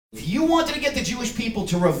If you wanted to get the Jewish people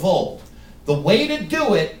to revolt, the way to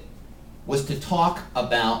do it was to talk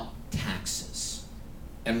about taxes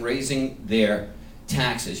and raising their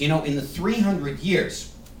taxes. You know, in the 300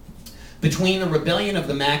 years between the rebellion of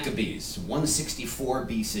the Maccabees, 164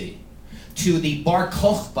 BC, to the Bar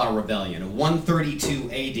Kokhba rebellion of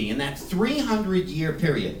 132 AD, in that 300-year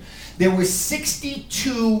period, there were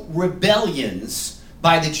 62 rebellions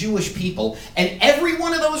by the Jewish people, and every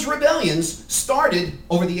one of those rebellions started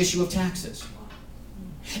over the issue of taxes.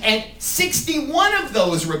 And 61 of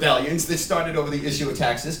those rebellions that started over the issue of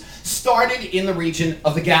taxes started in the region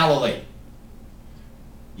of the Galilee.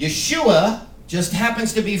 Yeshua just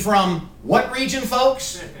happens to be from what region,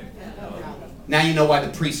 folks? Now you know why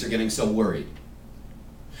the priests are getting so worried.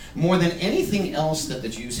 More than anything else that the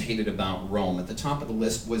Jews hated about Rome, at the top of the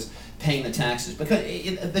list was paying the taxes, because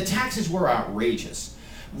the taxes were outrageous.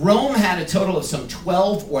 Rome had a total of some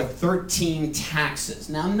 12 or 13 taxes.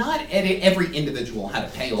 Now, not every individual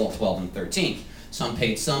had to pay all 12 and 13. Some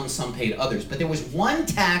paid some paid others. But there was one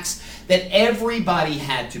tax that everybody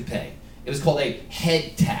had to pay. It was called a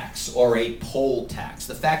head tax or a poll tax.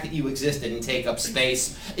 The fact that you existed and take up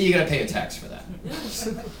space, you got to pay a tax for that.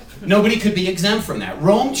 Nobody could be exempt from that.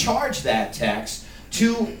 Rome charged that tax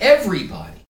to everybody.